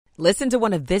Listen to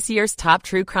one of this year's top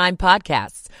true crime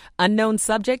podcasts. Unknown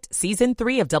Subject, Season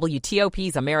 3 of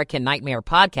WTOP's American Nightmare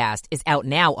podcast is out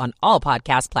now on all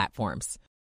podcast platforms.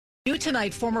 New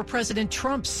tonight, former President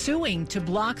Trump suing to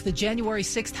block the January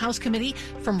 6th House Committee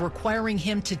from requiring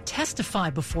him to testify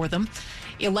before them.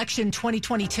 Election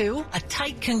 2022. A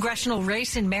tight congressional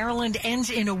race in Maryland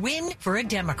ends in a win for a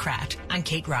Democrat. I'm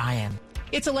Kate Ryan.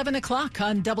 It's 11 o'clock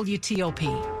on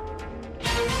WTOP.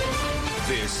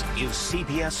 This is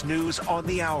CBS News on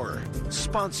the Hour,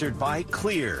 sponsored by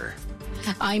Clear.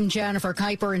 I'm Jennifer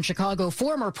Kuiper in Chicago.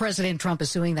 Former President Trump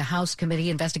is suing the House committee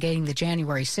investigating the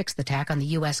January 6th attack on the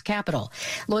U.S. Capitol.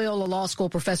 Loyola Law School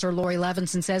professor Laurie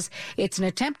Levinson says it's an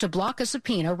attempt to block a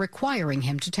subpoena requiring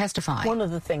him to testify. One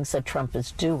of the things that Trump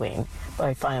is doing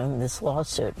by filing this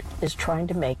lawsuit is trying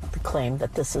to make the claim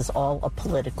that this is all a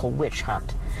political witch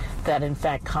hunt, that in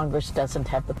fact Congress doesn't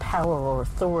have the power or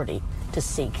authority to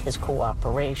seek his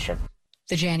cooperation.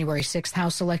 The January 6th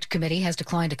House Select Committee has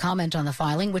declined to comment on the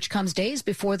filing, which comes days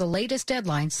before the latest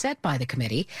deadline set by the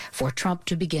committee for Trump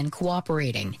to begin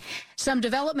cooperating. Some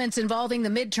developments involving the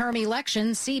midterm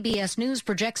elections. CBS News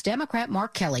projects Democrat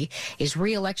Mark Kelly is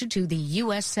reelected to the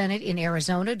U.S. Senate in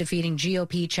Arizona, defeating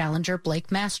GOP challenger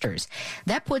Blake Masters.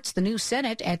 That puts the new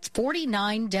Senate at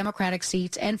 49 Democratic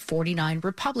seats and 49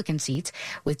 Republican seats,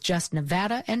 with just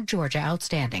Nevada and Georgia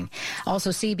outstanding.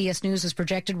 Also, CBS News has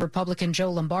projected Republican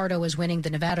Joe Lombardo is winning the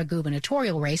Nevada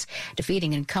gubernatorial race,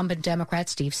 defeating incumbent Democrat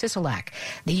Steve Sisolak.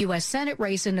 The U.S. Senate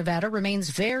race in Nevada remains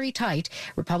very tight.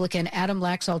 Republican Adam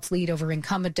Laxalt's lead over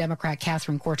incumbent Democrat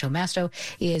Catherine Corto-Masto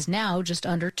is now just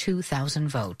under 2,000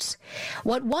 votes.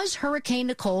 What was Hurricane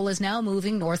Nicole is now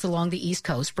moving north along the East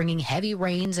Coast, bringing heavy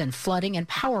rains and flooding and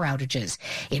power outages.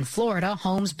 In Florida,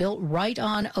 homes built right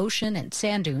on ocean and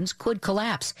sand dunes could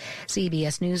collapse.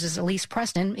 CBS News' Elise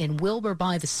Preston in Wilbur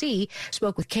by the Sea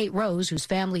spoke with Kate Rose, whose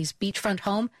family's beachfront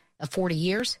home of 40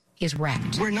 years is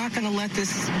wrecked. We're not going to let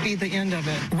this be the end of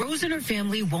it. Rose and her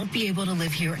family won't be able to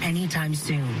live here anytime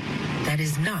soon. That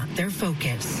is not their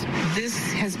focus. This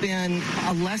has been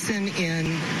a lesson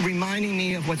in reminding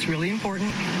me of what's really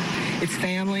important. It's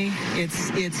family.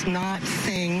 It's not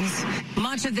things.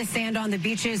 Much of the sand on the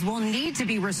beaches will need to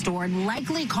be restored,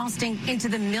 likely costing into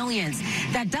the millions.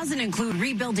 That doesn't include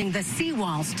rebuilding the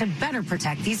seawalls to better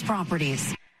protect these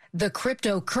properties. The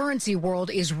cryptocurrency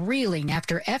world is reeling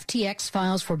after FTX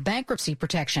files for bankruptcy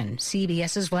protection.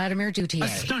 CBS's Vladimir Duthiers. A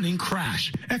stunning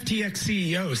crash. FTX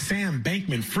CEO Sam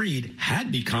Bankman-Fried had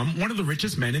become one of the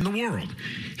richest men in the world.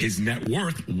 His net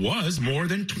worth was more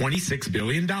than $26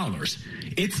 billion.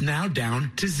 It's now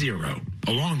down to zero.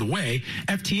 Along the way,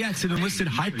 FTX had enlisted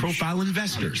high-profile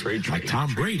investors like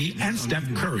Tom Brady and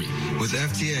Steph Curry. With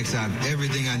FTX, I have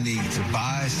everything I need to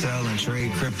buy, sell, and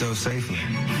trade crypto safely.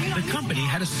 The company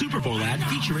had a Super Bowl ad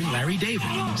featuring Larry David.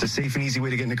 It's a safe and easy way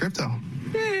to get into crypto.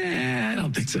 I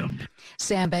don't think so.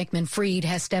 Sam Bankman-Fried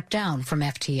has stepped down from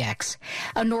FTX.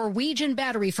 A Norwegian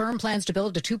battery firm plans to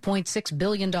build a $2.6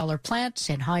 billion plant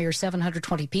and hire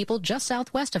 720 people just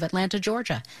southwest of Atlanta,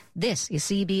 Georgia. This is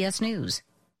CBS News.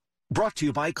 Brought to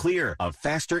you by Clear, a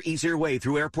faster, easier way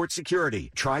through airport security.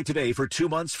 Try today for 2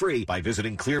 months free by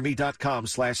visiting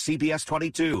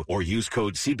clearme.com/CBS22 or use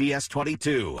code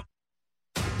CBS22.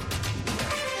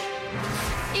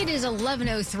 It is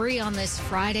 11:03 on this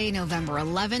Friday, November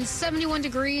 11th, 71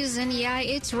 degrees, and yeah,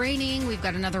 it's raining. We've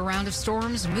got another round of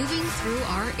storms moving through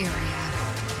our area.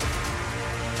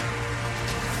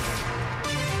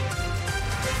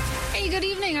 Hey, good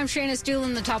evening. I'm Shayna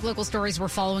Stulin. The top local stories we're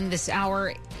following this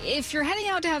hour. If you're heading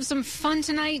out to have some fun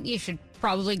tonight, you should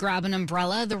probably grab an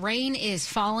umbrella. The rain is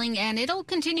falling, and it'll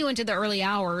continue into the early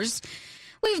hours.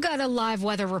 We've got a live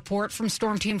weather report from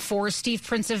Storm Team 4, Steve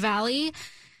Prince-Valley.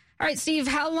 All right, Steve,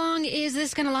 how long is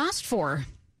this going to last for?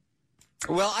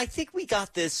 Well, I think we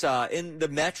got this in the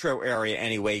metro area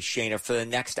anyway, Shayna, for the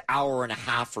next hour and a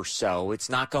half or so. It's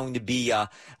not going to be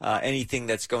anything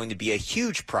that's going to be a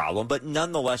huge problem, but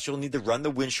nonetheless, you'll need to run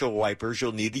the windshield wipers.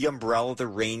 You'll need the umbrella, the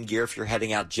rain gear if you're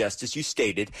heading out, just as you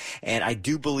stated. And I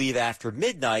do believe after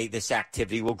midnight, this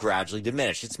activity will gradually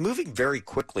diminish. It's moving very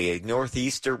quickly,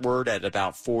 northeastward at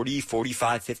about 40,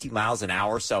 45, 50 miles an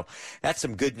hour. So that's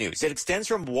some good news. It extends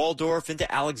from Waldorf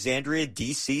into Alexandria,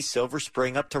 D.C., Silver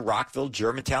Spring, up to Rockville,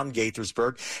 Germantown,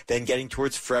 Gaithersburg, then getting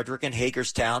towards Frederick and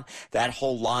Hagerstown, that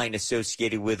whole line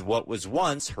associated with what was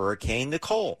once Hurricane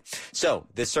Nicole. So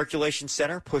the circulation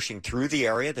center pushing through the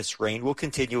area. This rain will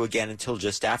continue again until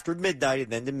just after midnight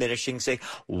and then diminishing, say,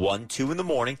 1, 2 in the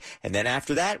morning. And then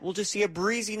after that, we'll just see a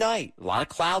breezy night. A lot of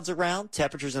clouds around,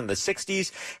 temperatures in the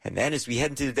 60s. And then as we head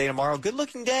into the day tomorrow,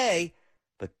 good-looking day.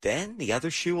 But then the other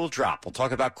shoe will drop. We'll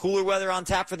talk about cooler weather on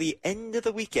tap for the end of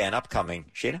the weekend upcoming.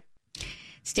 Sheena?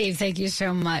 Steve, thank you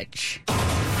so much.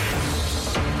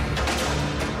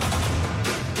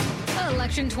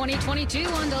 Election 2022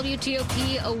 on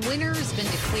WTOP. A winner has been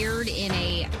declared in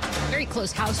a very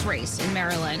close House race in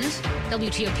Maryland.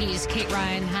 WTOP's Kate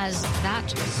Ryan has that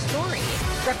story.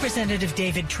 Representative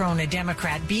David Trone, a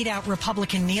Democrat, beat out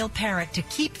Republican Neil Parrott to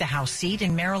keep the House seat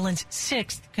in Maryland's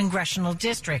 6th congressional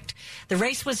district. The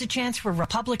race was a chance for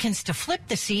Republicans to flip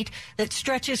the seat that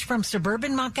stretches from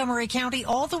suburban Montgomery County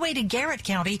all the way to Garrett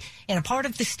County in a part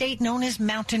of the state known as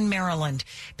Mountain Maryland.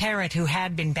 Parrott, who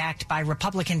had been backed by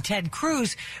Republican Ted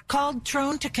Cruz, called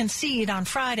Trone to concede on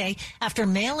Friday after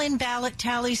mail-in ballot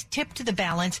tallies tipped the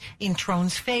balance in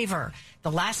Trone's favor.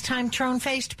 The last time Trone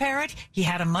faced Parrott, he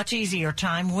had a much easier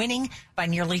time, winning by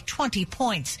nearly 20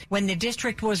 points. When the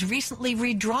district was recently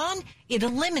redrawn, it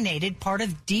eliminated part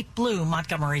of deep blue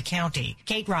Montgomery County.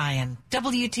 Kate Ryan,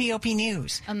 WTOP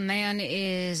News. A man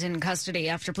is in custody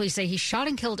after police say he shot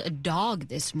and killed a dog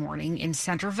this morning in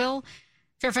Centerville.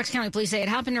 Fairfax County police say it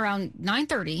happened around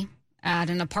 9:30 at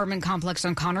an apartment complex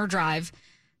on Connor Drive.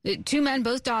 The two men,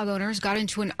 both dog owners, got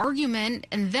into an argument,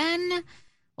 and then...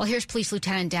 Well, here's Police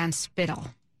Lieutenant Dan Spittle.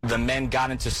 The men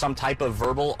got into some type of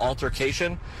verbal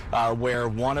altercation where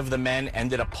one of the men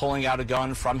ended up pulling out a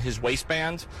gun from his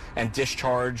waistband and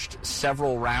discharged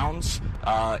several rounds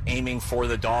aiming for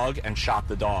the dog and shot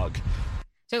the dog.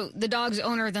 So the dog's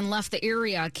owner then left the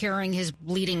area carrying his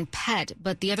bleeding pet,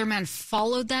 but the other man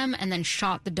followed them and then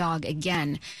shot the dog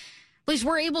again. Police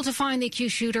were able to find the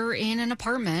accused shooter in an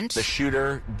apartment. The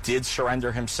shooter did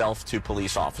surrender himself to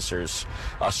police officers.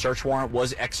 A search warrant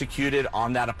was executed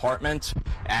on that apartment,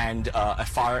 and a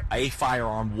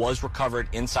firearm was recovered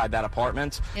inside that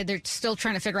apartment. Yeah, they're still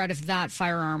trying to figure out if that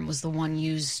firearm was the one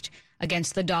used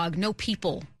against the dog. No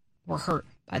people were hurt,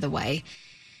 by the way.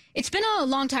 It's been a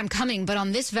long time coming, but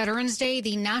on this Veterans Day,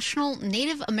 the National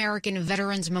Native American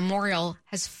Veterans Memorial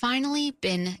has finally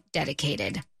been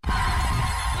dedicated.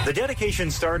 The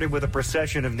dedication started with a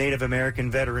procession of Native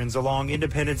American veterans along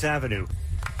Independence Avenue.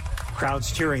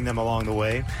 Crowds cheering them along the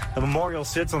way. The memorial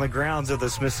sits on the grounds of the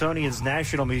Smithsonian's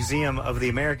National Museum of the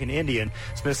American Indian.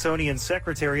 Smithsonian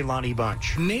Secretary Lonnie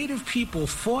Bunch. Native people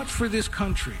fought for this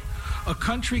country. A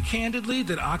country, candidly,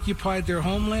 that occupied their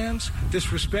homelands,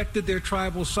 disrespected their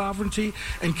tribal sovereignty,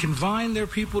 and confined their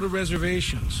people to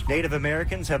reservations. Native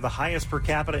Americans have the highest per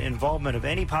capita involvement of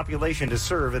any population to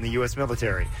serve in the U.S.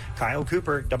 military. Kyle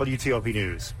Cooper, WTOP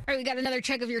News. All right, we got another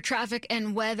check of your traffic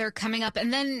and weather coming up.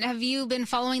 And then have you been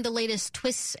following the latest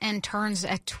twists and turns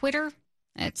at Twitter?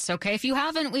 It's okay if you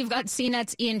haven't. We've got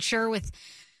CNET's Ian Scher with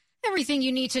everything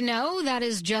you need to know. That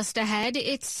is just ahead.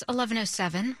 It's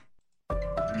 11:07.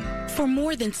 For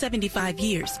more than 75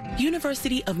 years,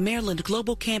 University of Maryland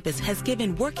Global Campus has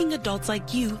given working adults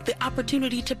like you the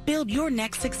opportunity to build your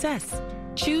next success.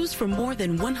 Choose from more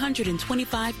than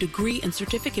 125 degree and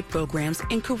certificate programs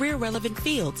in career-relevant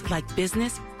fields like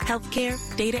business, healthcare,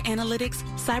 data analytics,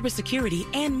 cybersecurity,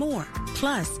 and more.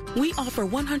 Plus, we offer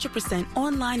 100%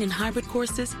 online and hybrid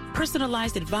courses,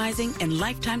 personalized advising, and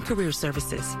lifetime career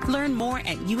services. Learn more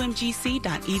at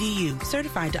umgc.edu,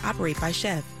 certified to operate by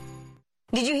Chev.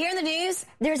 Did you hear the news?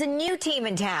 There's a new team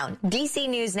in town, DC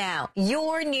News Now,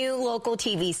 your new local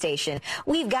TV station.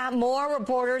 We've got more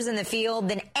reporters in the field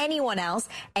than anyone else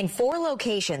and 4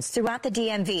 locations throughout the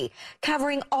DMV,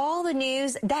 covering all the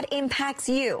news that impacts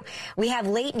you. We have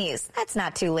late news. That's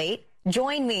not too late.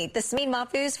 Join me, Tasmin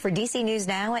Mahfouz, for DC News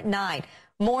Now at 9.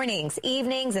 Mornings,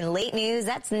 evenings, and late news,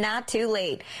 that's not too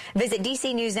late. Visit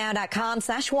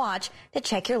dcnewsnow.com/watch to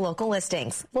check your local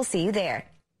listings. We'll see you there.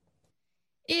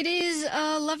 It is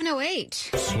 11:08.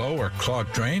 Slow or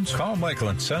clogged drains? Call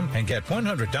Michael & Son and get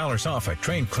 $100 off a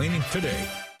drain cleaning today.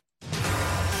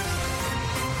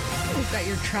 We've got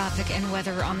your traffic and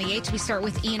weather on the 8th. We start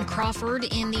with Ian Crawford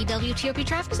in the WTOP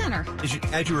Traffic Center.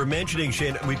 As you were mentioning,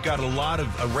 Shane, we've got a lot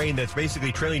of rain that's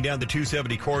basically trailing down the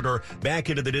 270 corridor back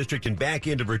into the district and back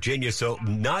into Virginia, so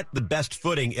not the best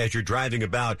footing as you're driving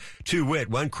about. To wit,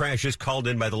 one crash is called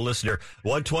in by the listener.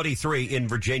 123 in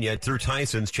Virginia through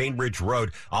Tyson's Chainbridge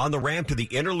Road. On the ramp to the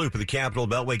inner loop of the Capitol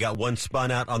Beltway, got one spun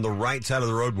out on the right side of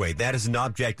the roadway. That is an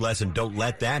object lesson. Don't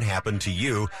let that happen to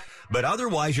you. But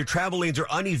otherwise, your travel lanes are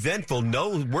uneventful.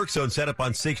 No work zone set up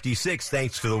on 66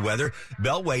 thanks to the weather.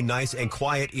 Beltway nice and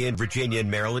quiet in Virginia and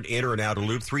Maryland, inner and outer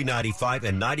loop, 395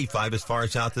 and 95 as far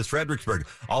south as Fredericksburg.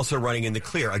 Also running in the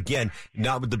clear. Again,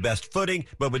 not with the best footing,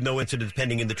 but with no incidents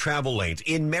pending in the travel lanes.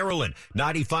 In Maryland,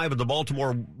 95 of the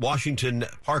Baltimore-Washington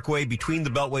Parkway between the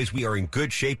beltways. We are in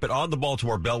good shape, but on the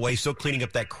Baltimore Beltway, still cleaning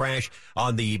up that crash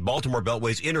on the Baltimore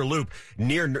Beltway's inner loop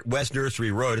near West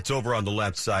Nursery Road. It's over on the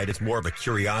left side. It's more of a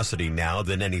curiosity. visibility now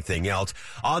than anything else.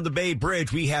 On the Bay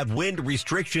Bridge, we have wind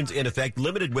restrictions in effect,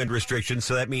 limited wind restrictions.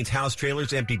 So that means house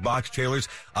trailers, empty box trailers,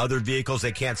 other vehicles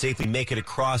that can't safely make it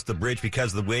across the bridge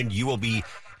because of the wind. You will be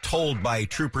told by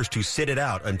troopers to sit it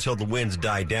out until the winds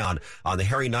die down. On the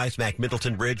Harry Nice-Mac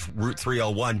Middleton Bridge, Route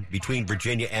 301, between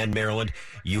Virginia and Maryland,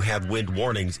 you have wind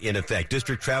warnings in effect.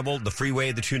 District travel, the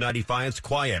freeway, the 295 is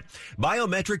quiet.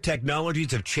 Biometric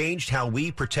technologies have changed how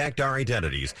we protect our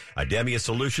identities. Idemia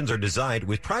solutions are designed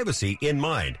with privacy in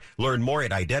mind. Learn more at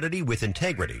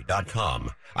identitywithintegrity.com.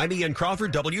 I'm Ian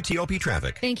Crawford, WTOP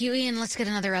Traffic. Thank you, Ian. Let's get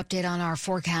another update on our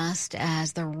forecast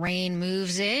as the rain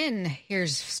moves in.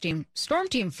 Here's Storm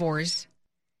Team 4's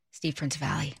Steve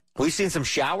Prince-Valley. We've seen some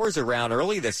showers around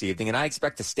early this evening, and I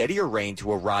expect a steadier rain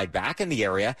to arrive back in the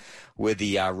area with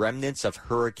the remnants of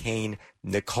Hurricane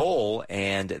Nicole,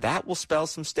 and that will spell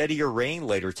some steadier rain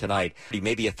later tonight.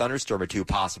 Maybe a thunderstorm or two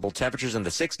possible. Temperatures in the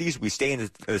 60s. We stay in the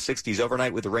 60s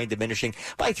overnight with the rain diminishing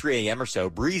by 3 a.m. or so.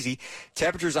 Breezy.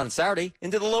 Temperatures on Saturday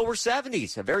into the lower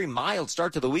 70s. A very mild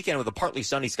start to the weekend with a partly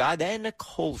sunny sky. Then a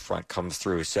cold front comes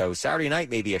through. So Saturday night,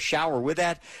 maybe a shower with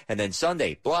that. And then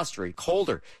Sunday, blustery,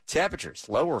 colder. Temperatures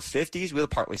lower 50s with a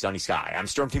partly sunny sky. I'm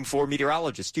Storm Team 4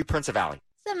 meteorologist Steve Prince-Valley.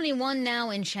 71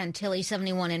 now in Chantilly,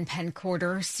 71 in Penn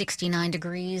Quarter, 69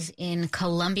 degrees in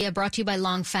Columbia. Brought to you by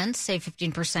Long Fence. Save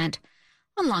 15%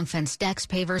 on Long Fence decks,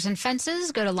 pavers, and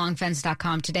fences. Go to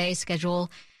longfence.com today. Schedule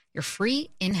your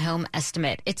free in-home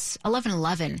estimate. It's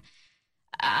 11:11.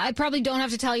 I probably don't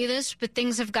have to tell you this, but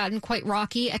things have gotten quite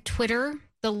rocky at Twitter.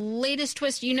 The latest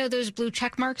twist, you know those blue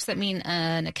check marks that mean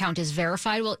an account is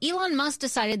verified? Well, Elon Musk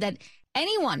decided that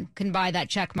anyone can buy that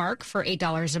check mark for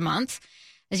 $8 a month.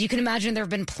 As you can imagine, there have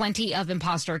been plenty of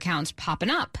imposter accounts popping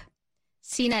up.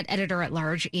 CNET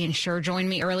editor-at-large Ian Sherr joined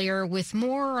me earlier with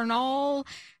more on all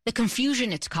the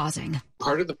confusion it's causing.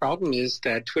 Part of the problem is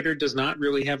that Twitter does not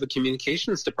really have a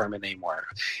communications department anymore.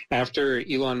 After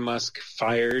Elon Musk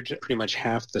fired pretty much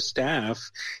half the staff,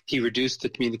 he reduced the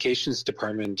communications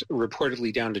department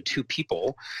reportedly down to 2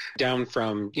 people, down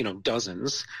from,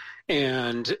 dozens.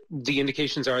 And the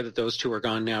indications are that those 2 are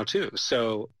gone now, too.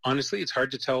 So honestly, it's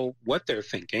hard to tell what they're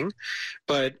thinking.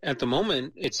 But at the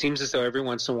moment, it seems as though every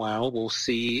once in a while we'll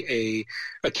see a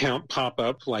account pop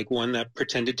up, like one that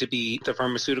pretended to be the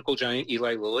pharmaceutical giant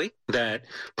Eli Lilly, that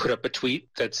put up a tweet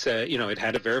that said, it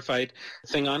had a verified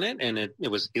thing on it, and it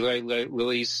was Eli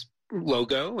Lilly's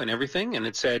logo and everything. And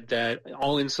it said that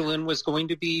all insulin was going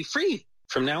to be free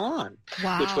from now on,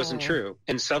 which wasn't true.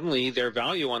 And suddenly their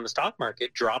value on the stock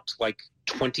market dropped like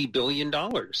 $20 billion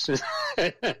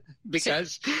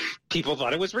because people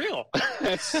thought it was real.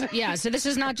 Yeah, so this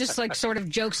is not just like sort of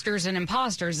jokesters and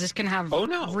imposters. This can have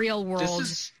real world.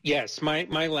 Yes, my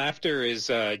laughter is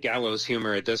gallows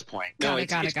humor at this point.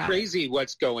 It's crazy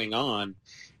what's going on.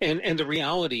 And the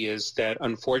reality is that,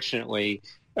 unfortunately,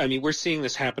 we're seeing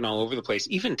this happen all over the place.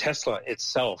 Even Tesla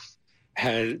itself.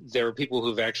 There are people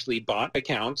who've actually bought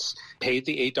accounts, paid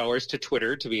the $8 to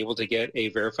Twitter to be able to get a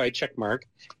verified check mark,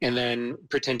 and then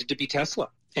pretended to be Tesla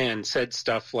and said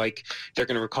stuff like they're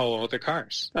going to recall all their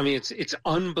cars. It's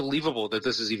unbelievable that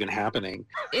this is even happening.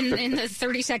 In the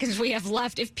 30 seconds we have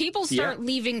left, if people start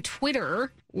leaving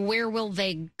Twitter, where will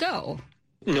they go?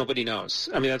 Nobody knows.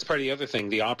 That's part of the other thing.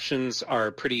 The options are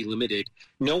pretty limited.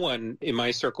 No one in my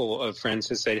circle of friends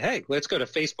has said, hey, let's go to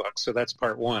Facebook. So that's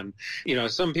part one.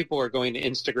 Some people are going to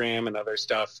Instagram and other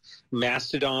stuff.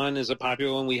 Mastodon is a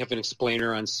popular one. We have an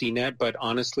explainer on CNET, but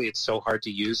honestly, it's so hard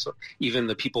to use. Even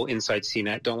the people inside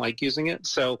CNET don't like using it.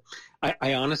 So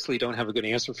I honestly don't have a good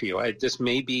answer for you. This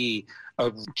may be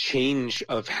a change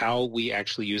of how we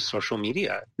actually use social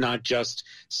media, not just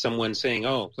someone saying,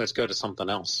 oh, let's go to something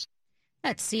else.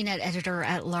 That's CNET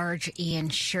editor-at-large Ian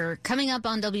Sherr. Coming up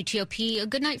on WTOP, a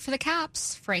good night for the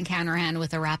Caps. Frank Hanrahan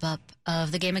with a wrap-up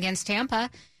of the game against Tampa.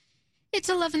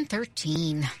 It's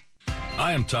 11:13.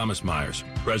 I am Thomas Myers,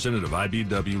 president of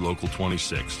IBEW Local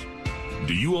 26.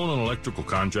 Do you own an electrical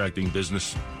contracting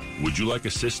business? Would you like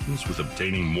assistance with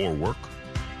obtaining more work?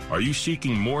 Are you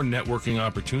seeking more networking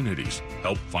opportunities?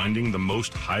 Help finding the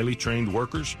most highly trained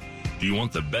workers? Do you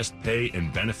want the best pay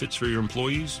and benefits for your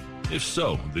employees? If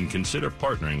so, then consider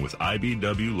partnering with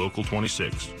IBEW Local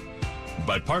 26.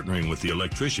 By partnering with the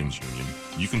Electricians Union,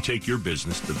 you can take your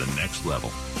business to the next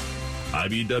level.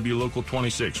 IBEW Local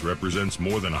 26 represents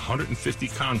more than 150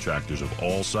 contractors of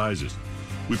all sizes.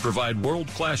 We provide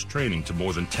world-class training to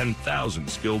more than 10,000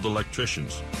 skilled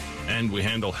electricians. And we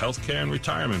handle healthcare and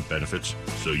retirement benefits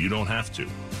so you don't have to.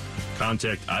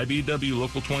 Contact IBEW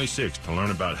Local 26 to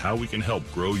learn about how we can help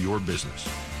grow your business.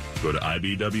 Go to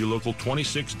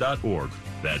IBEWLocal26.org.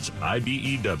 That's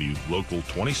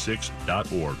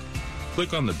IBEWLocal26.org.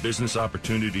 Click on the Business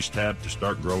Opportunities tab to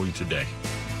start growing today.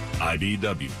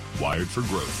 IBEW, wired for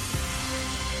growth.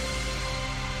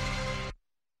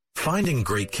 Finding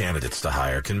great candidates to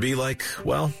hire can be like,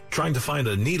 well, trying to find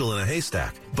a needle in a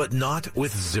haystack, but not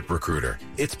with ZipRecruiter.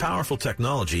 Its powerful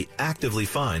technology actively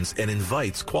finds and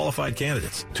invites qualified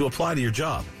candidates to apply to your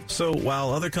job. So while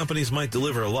other companies might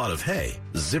deliver a lot of hay,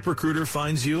 ZipRecruiter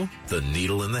finds you the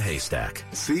needle in the haystack.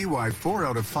 See why 4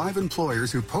 out of 5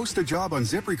 employers who post a job on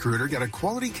ZipRecruiter get a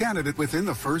quality candidate within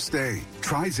the first day.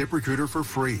 Try ZipRecruiter for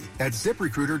free at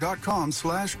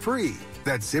ZipRecruiter.com/free.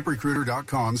 That's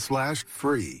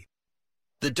ZipRecruiter.com/free.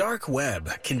 The dark web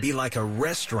can be like a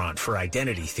restaurant for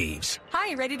identity thieves.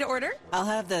 Hi, ready to order? I'll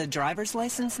have the driver's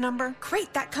license number.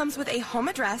 Great, that comes with a home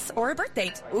address or a birth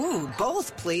date. Ooh,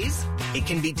 both, please. It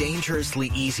can be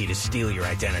dangerously easy to steal your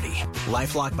identity.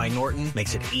 LifeLock by Norton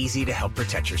makes it easy to help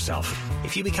protect yourself.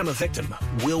 If you become a victim,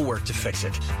 we'll work to fix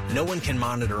it. No one can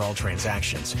monitor all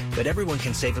transactions, but everyone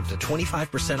can save up to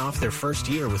 25% off their first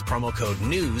year with promo code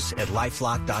NEWS at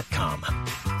LifeLock.com.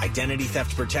 Identity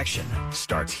theft protection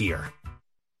starts here.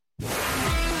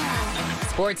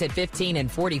 Sports at 15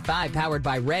 and 45, powered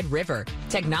by Red River.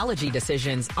 Technology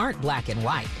decisions aren't black and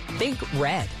white. Think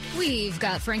red. We've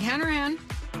got Frank Hanrahan.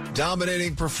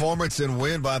 Dominating performance and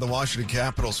win by the Washington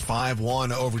Capitals,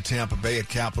 5-1 over Tampa Bay at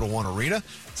Capital One Arena.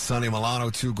 Sonny Milano,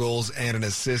 2 goals and an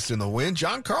assist in the win.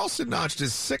 John Carlson notched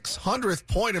his 600th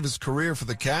point of his career for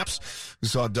the Caps, who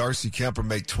saw Darcy Kemper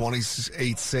make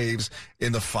 28 saves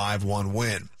in the 5-1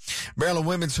 win. Maryland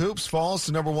women's hoops falls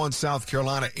to number 1 South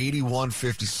Carolina,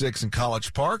 81-56 in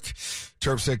College Park.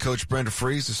 Terps head coach Brenda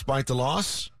Frese, despite the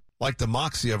loss, like the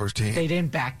moxie of her team. They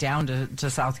didn't back down to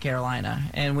South Carolina.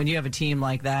 And when you have a team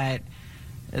like that,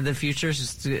 the future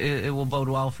it will bode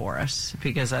well for us,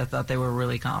 because I thought they were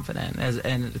really confident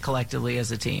and collectively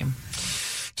as a team.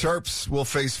 Terps will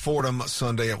face Fordham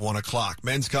Sunday at 1 o'clock.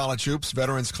 Men's college hoops,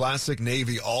 Veterans Classic,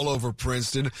 Navy all over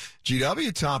Princeton.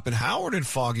 GW topping Howard and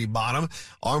Foggy Bottom.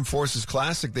 Armed Forces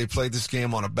Classic, they played this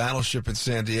game on a battleship in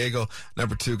San Diego.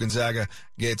 Number 2 Gonzaga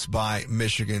gets by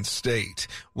Michigan State.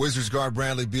 Wizards guard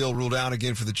Bradley Beal ruled out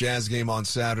again for the Jazz game on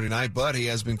Saturday night, but he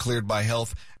has been cleared by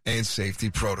health and safety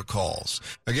protocols.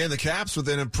 Again, the Caps with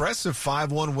an impressive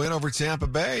 5-1 win over Tampa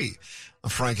Bay. I'm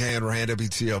Frank Hanrahan,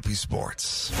 WTOP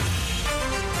Sports.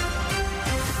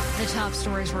 The top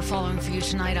stories we're following for you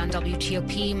tonight on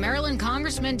WTOP. Maryland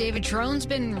Congressman David Trone's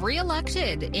been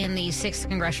reelected in the 6th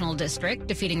Congressional District,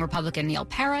 defeating Republican Neil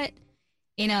Parrott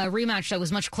in a rematch that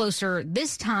was much closer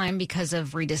this time because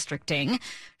of redistricting.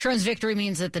 Trone's victory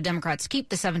means that the Democrats keep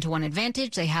the 7-1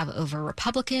 advantage they have over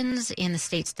Republicans in the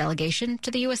state's delegation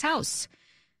to the U.S. House.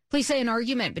 Police say an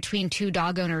argument between 2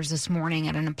 dog owners this morning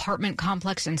at an apartment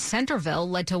complex in Centerville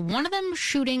led to one of them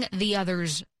shooting the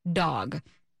other's dog,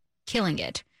 killing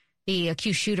it. The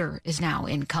accused shooter is now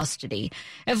in custody.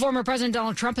 And former President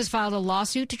Donald Trump has filed a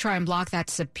lawsuit to try and block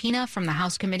that subpoena from the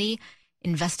House committee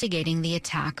investigating the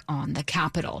attack on the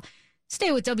Capitol.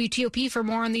 Stay with WTOP for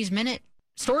more on these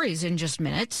stories in just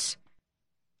minutes.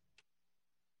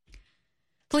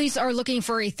 Police are looking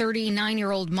for a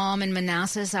 39-year-old mom in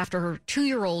Manassas after her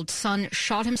 2-year-old son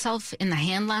shot himself in the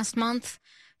hand last month.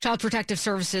 Child Protective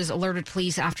Services alerted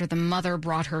police after the mother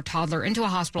brought her toddler into a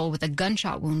hospital with a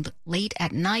gunshot wound late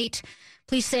at night.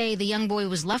 Police say the young boy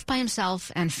was left by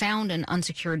himself and found an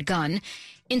unsecured gun.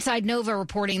 Inside Nova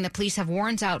reporting that police have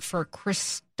warrants out for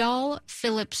Crystal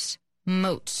Phillips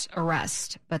Moat's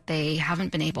arrest, but they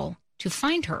haven't been able to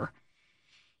find her.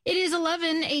 It is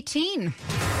 11:18.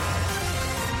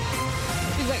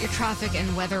 We've got your traffic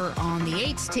and weather on the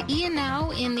 8s to Ian now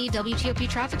in the WTOP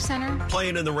Traffic Center.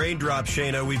 Playing in the raindrops,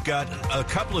 Shayna, we've got a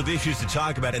couple of issues to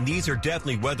talk about, and these are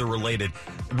definitely weather-related.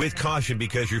 With caution,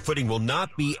 because your footing will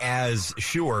not be as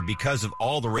sure because of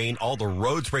all the rain, all the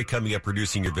road spray coming up,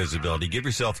 reducing your visibility. Give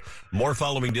yourself more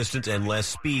following distance and less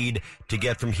speed to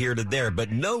get from here to there,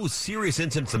 but no serious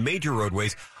incidents of major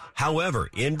roadways. However,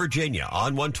 in Virginia,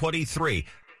 on 123,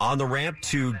 on the ramp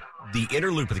to the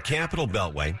inner loop of the Capitol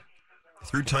Beltway,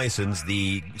 through Tyson's,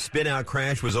 the spin-out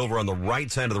crash was over on the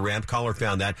right side of the ramp. Caller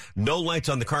found that. No lights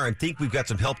on the car. I think we've got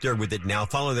some help there with it now.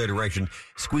 Follow their direction,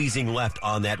 squeezing left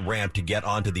on that ramp to get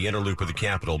onto the inner loop of the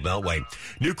Capitol Beltway.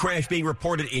 New crash being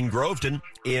reported in Groveton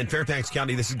in Fairfax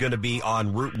County. This is going to be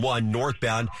on Route 1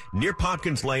 northbound near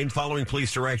Popkins Lane, following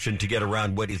police direction to get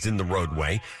around what is in the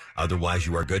roadway. Otherwise,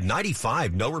 you are good.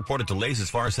 95, no reported delays as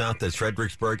far south as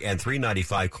Fredericksburg, and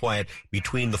 395 quiet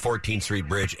between the 14th Street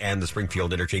Bridge and the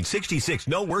Springfield interchange. 66,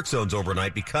 no work zones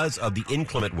overnight because of the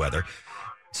inclement weather.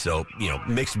 So,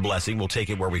 mixed blessing. We'll take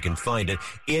it where we can find it.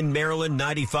 In Maryland,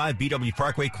 95 BW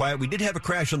Parkway, quiet. We did have a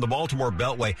crash on the Baltimore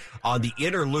Beltway on the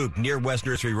inner loop near West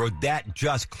Nursery Road. That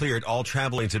just cleared. All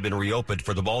travel lanes have been reopened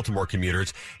for the Baltimore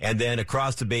commuters. And then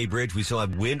across the Bay Bridge, we still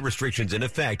have wind restrictions in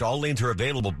effect. All lanes are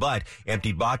available, but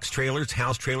empty box trailers,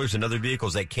 house trailers, and other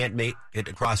vehicles that can't make it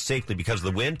across safely because of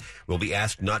the wind will be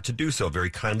asked not to do so very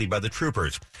kindly by the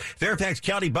troopers. Fairfax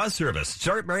County Bus Service.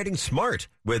 Start riding smart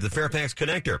with the Fairfax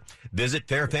Connector. Visit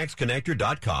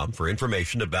fairfaxconnector.com for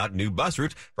information about new bus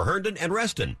routes for Herndon and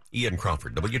Reston. Ian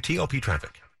Crawford, WTOP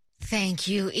Traffic. Thank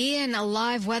you, Ian. A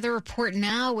live weather report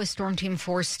now with Storm Team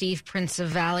 4, Steve Prince of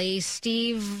Valley.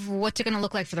 Steve, what's it going to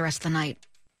look like for the rest of the night?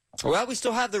 Well, we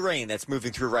still have the rain that's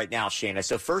moving through right now, Shayna.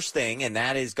 So first thing, and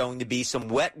that is going to be some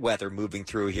wet weather moving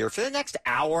through here for the next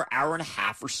hour and a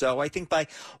half or so. I think by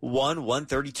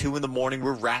 1:32 in the morning,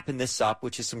 we're wrapping this up,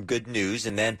 which is some good news.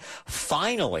 And then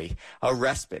finally, a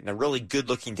respite and a really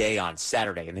good-looking day on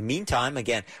Saturday. In the meantime,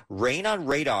 again, rain on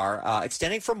radar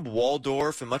extending from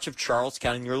Waldorf and much of Charles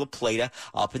County near La Plata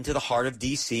up into the heart of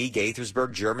D.C.,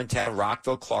 Gaithersburg, Germantown,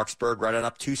 Rockville, Clarksburg, right on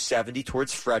up 270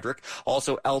 towards Frederick.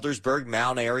 Also, Eldersburg,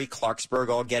 Mount Airy, Clarksburg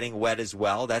all getting wet as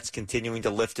well. That's continuing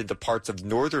to lift into parts of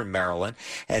northern Maryland.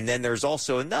 And then there's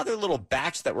also another little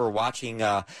batch that we're watching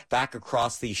back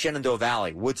across the Shenandoah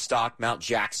Valley, Woodstock, Mount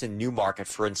Jackson, Newmarket,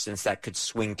 for instance, that could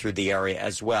swing through the area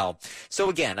as well.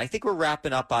 So again, I think we're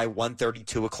wrapping up by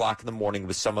 1:32 o'clock in the morning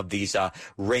with some of these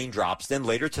raindrops. Then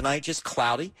later tonight, just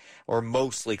cloudy or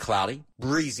mostly cloudy,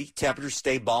 breezy. Temperatures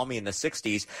stay balmy in the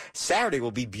 60s. Saturday will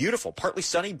be beautiful, partly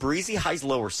sunny, breezy, highs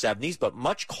lower 70s, but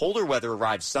much colder weather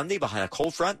arrives Sunday behind a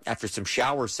cold front after some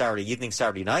showers Saturday evening,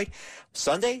 Saturday night.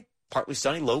 Sunday, partly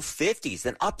sunny, low 50s.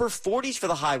 Then upper 40s for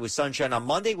the high with sunshine on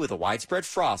Monday with a widespread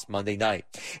frost Monday night.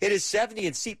 It is 70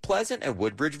 in Seat Pleasant and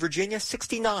Woodbridge, Virginia,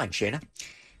 69. Shayna.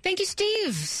 Thank you,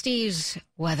 Steve. Steve's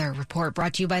weather report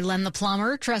brought to you by Len the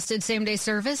Plumber. Trusted same-day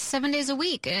service 7 days a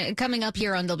week. Coming up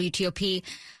here on WTOP,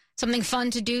 something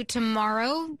fun to do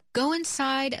tomorrow. Go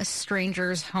inside a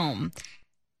stranger's home.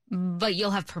 But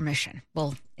you'll have permission.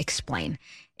 We'll explain.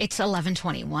 It's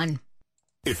 11:21.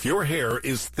 If your hair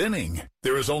is thinning,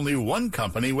 there is only one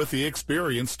company with the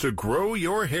experience to grow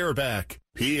your hair back.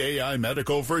 PAI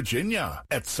Medical Virginia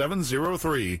at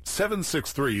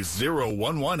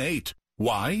 703-763-0118.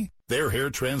 Why? Their hair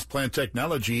transplant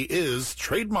technology is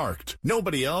trademarked.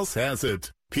 Nobody else has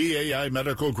it. PAI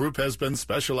Medical Group has been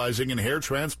specializing in hair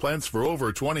transplants for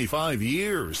over 25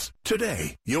 years.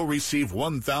 Today, you'll receive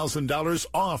 $1,000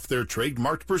 off their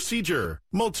trademarked procedure,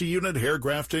 multi-unit hair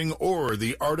grafting, or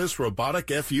the ARTIS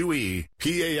robotic FUE.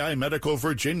 PAI Medical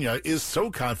Virginia is so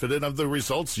confident of the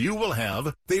results you will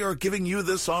have, they are giving you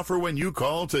this offer when you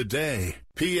call today.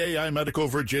 PAI Medical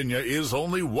Virginia is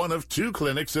only one of 2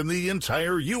 clinics in the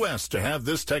entire U.S. to have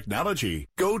this technology.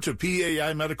 Go to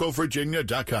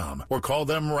PAIMedicalVirginia.com or call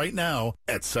them right now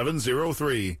at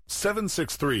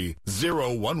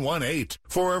 703-763-0118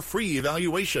 for a free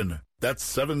evaluation. That's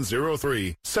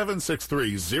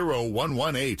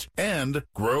 703-763-0118 and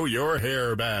grow your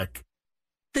hair back.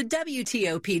 The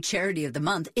WTOP Charity of the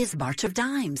Month is March of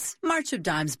Dimes. March of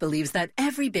Dimes believes that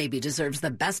every baby deserves the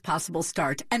best possible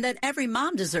start and that every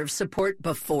mom deserves support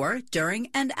before, during,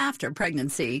 and after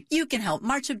pregnancy. You can help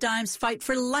March of Dimes fight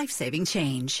for life-saving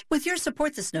change. With your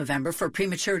support this November for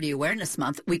Prematurity Awareness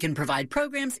Month, we can provide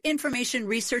programs, information,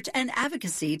 research, and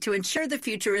advocacy to ensure the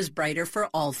future is brighter for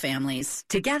all families.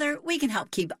 Together, we can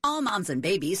help keep all moms and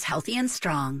babies healthy and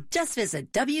strong. Just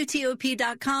visit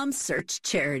WTOP.com, search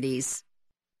charities.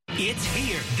 It's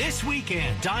here this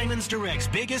weekend. Diamonds Direct's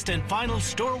biggest and final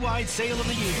store-wide sale of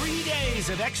the year. 3 days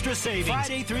of extra savings,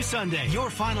 Friday through Sunday. Your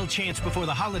final chance before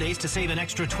the holidays to save an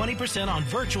extra 20% on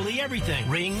virtually everything.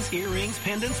 Rings, earrings,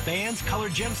 pendants, bands,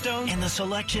 colored gemstones, and the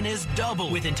selection is double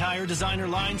with entire designer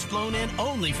lines flown in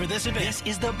only for this event. This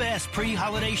is the best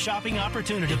pre-holiday shopping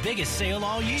opportunity. The biggest sale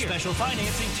all year. Special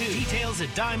financing too. Details at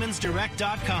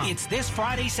DiamondsDirect.com. It's this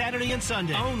Friday, Saturday, and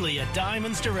Sunday. Only at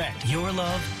Diamonds Direct. Your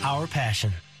love, our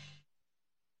passion.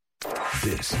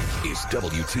 This is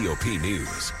WTOP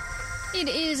News. It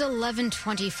is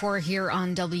 11:24 here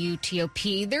on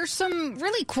WTOP. There's some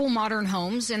really cool modern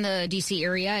homes in the D.C.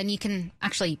 area, and you can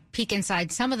actually peek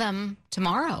inside some of them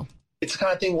tomorrow. It's the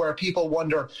kind of thing where people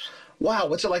wonder, wow,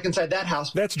 what's it like inside that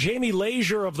house? That's Jamie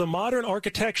Leisure of the Modern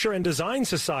Architecture and Design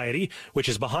Society, which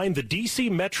is behind the D.C.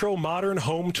 Metro Modern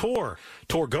Home Tour.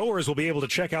 Tour goers will be able to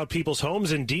check out people's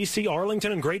homes in D.C.,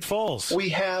 Arlington, and Great Falls. We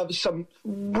have some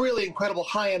really incredible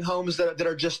high-end homes that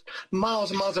are just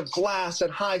miles and miles of glass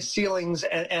and high ceilings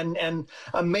and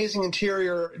amazing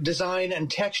interior design and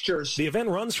textures. The event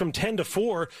runs from 10 to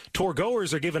 4. Tour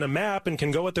goers are given a map and can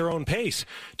go at their own pace.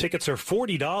 Tickets are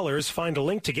 $40. Find a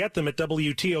link to get them at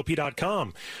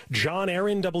WTOP.com. John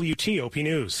Aaron, WTOP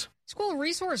News. School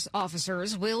resource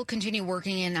officers will continue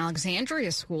working in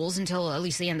Alexandria schools until at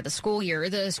least the end of the school year.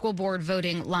 The school board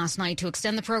voting last night to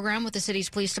extend the program with the city's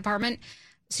police department.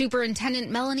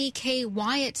 Superintendent Melanie K.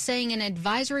 Wyatt saying an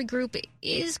advisory group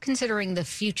is considering the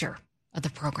future of the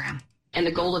program. And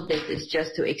the goal of this is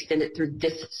just to extend it through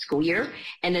this school year.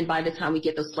 And then by the time we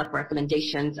get those select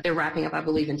recommendations, they're wrapping up, I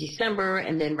believe, in December.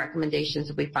 And then recommendations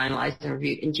will be finalized and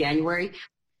reviewed in January.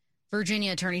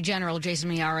 Virginia Attorney General Jason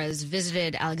Miyares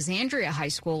visited Alexandria High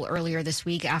School earlier this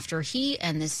week after he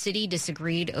and the city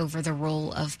disagreed over the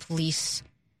role of police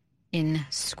in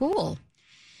school.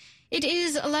 It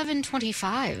is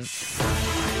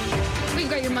 11:25. We've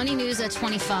got your money news at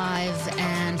 25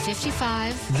 and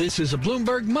 55. This is a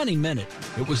Bloomberg Money Minute.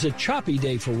 It was a choppy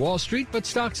day for Wall Street, but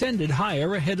stocks ended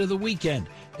higher ahead of the weekend.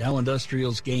 Dow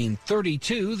Industrials gained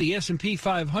 32, the S&P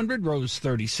 500 rose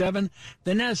 37,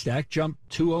 the Nasdaq jumped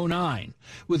 209.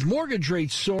 With mortgage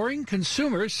rates soaring,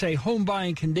 consumers say home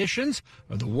buying conditions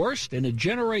are the worst in a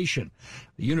generation.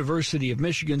 The University of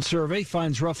Michigan survey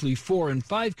finds roughly 4 in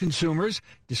 5 consumers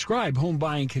describe home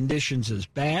buying conditions as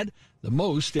bad, the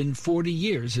most in 40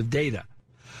 years of data.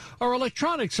 Are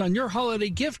electronics on your holiday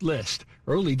gift list?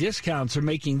 Early discounts are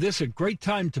making this a great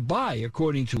time to buy,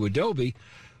 according to Adobe.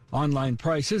 Online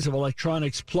prices of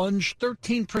electronics plunged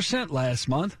 13% last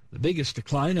month, the biggest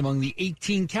decline among the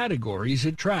 18 categories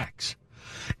it tracks.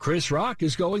 Chris Rock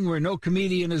is going where no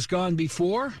comedian has gone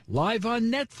before, live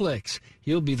on Netflix.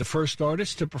 He'll be the first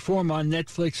artist to perform on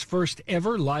Netflix's first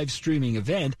ever live streaming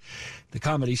event. The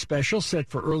comedy special set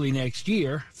for early next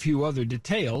year. Few other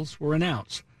details were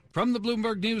announced. From the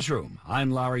Bloomberg Newsroom,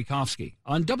 I'm Larry Kofsky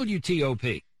on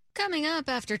WTOP. Coming up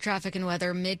after traffic and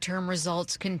weather, midterm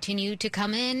results continue to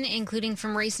come in, including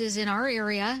from races in our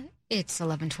area. It's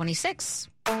 11:26.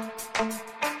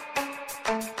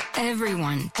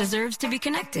 Everyone deserves to be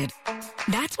connected.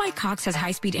 That's why Cox has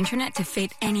high-speed internet to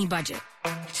fit any budget.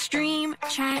 Stream,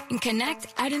 chat, and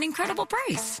connect at an incredible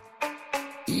price.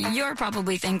 You're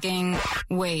probably thinking,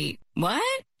 wait, what?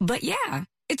 But yeah,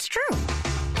 it's true.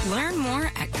 Learn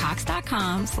more at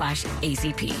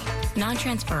cox.com/ACP.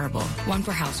 Non-transferable, one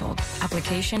per household.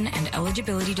 Application and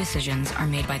eligibility decisions are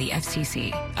made by the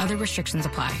FCC. Other restrictions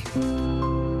apply.